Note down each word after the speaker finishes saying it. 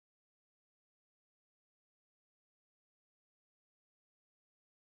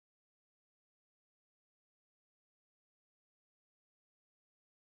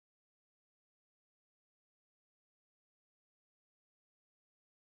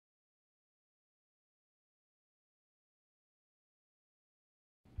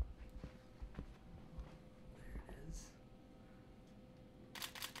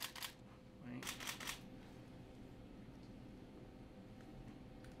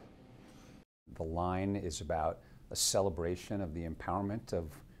the line is about a celebration of the empowerment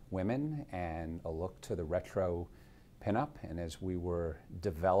of women and a look to the retro pinup. And as we were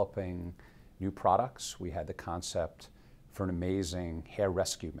developing new products, we had the concept for an amazing hair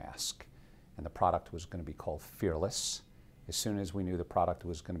rescue mask. And the product was going to be called Fearless. As soon as we knew the product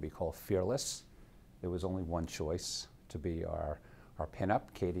was going to be called Fearless, there was only one choice to be our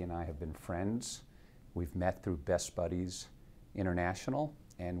pinup. Katie and I have been friends. We've met through Best Buddies International,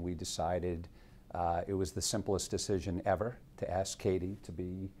 and we decided it was the simplest decision ever to ask Katie to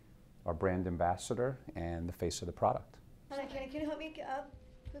be our brand ambassador and the face of the product. Can you help me get up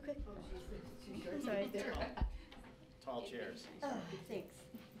real quick? Sorry. Tall chairs. Oh, thanks.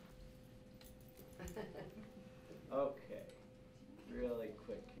 Okay, really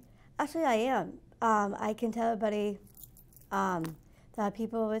quick. Actually, I am. I can tell everybody that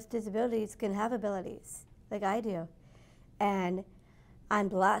people with disabilities can have abilities, like I do. And I'm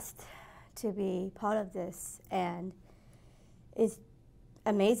blessed to be part of this, and it's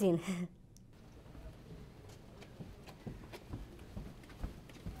amazing.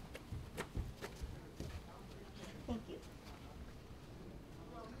 Thank you.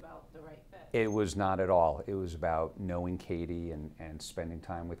 About the right fit. It was not at all. It was about knowing Katie and spending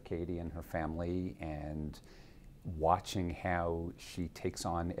time with Katie and her family and watching how she takes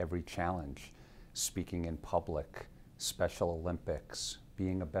on every challenge, speaking in public, Special Olympics,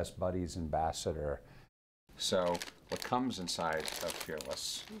 being a Best Buddies ambassador. So what comes inside of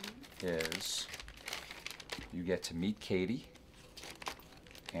Fearless is you get to meet Katie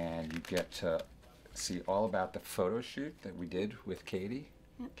and you get to see all about the photo shoot that we did with Katie.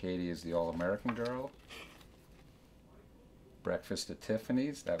 Katie is the All-American girl. Breakfast at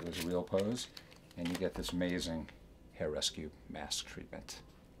Tiffany's, that was a real pose. And you get this amazing hair rescue mask treatment.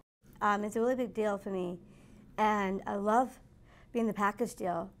 It's a really big deal for me. And I love being the package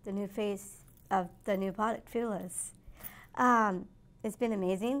deal, the new face of the new product, Fearless. It's been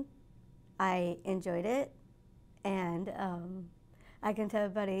amazing. I enjoyed it. And I can tell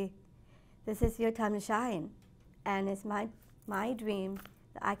everybody, this is your time to shine. And it's my dream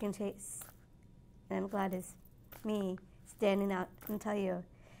that I can chase. And I'm glad it's me standing out and tell you,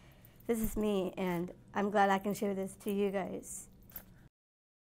 this is me, and I'm glad I can share this to you guys.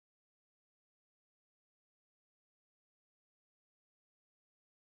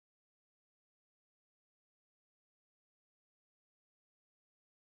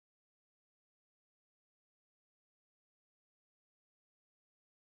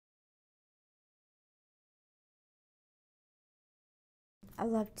 I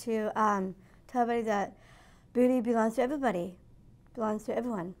love to tell everybody that beauty belongs to everybody, belongs to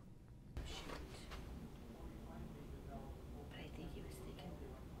everyone. But I think he was thinking.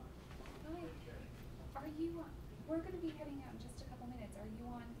 Are you? We're going to be heading out in just a couple minutes. Are you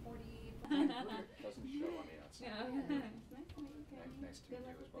on 40? Doesn't show on the outside. No. Nice to meet you. Nice to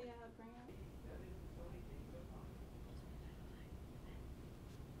meet you as well.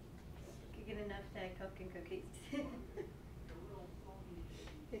 Could get enough Diet Coke and cookies.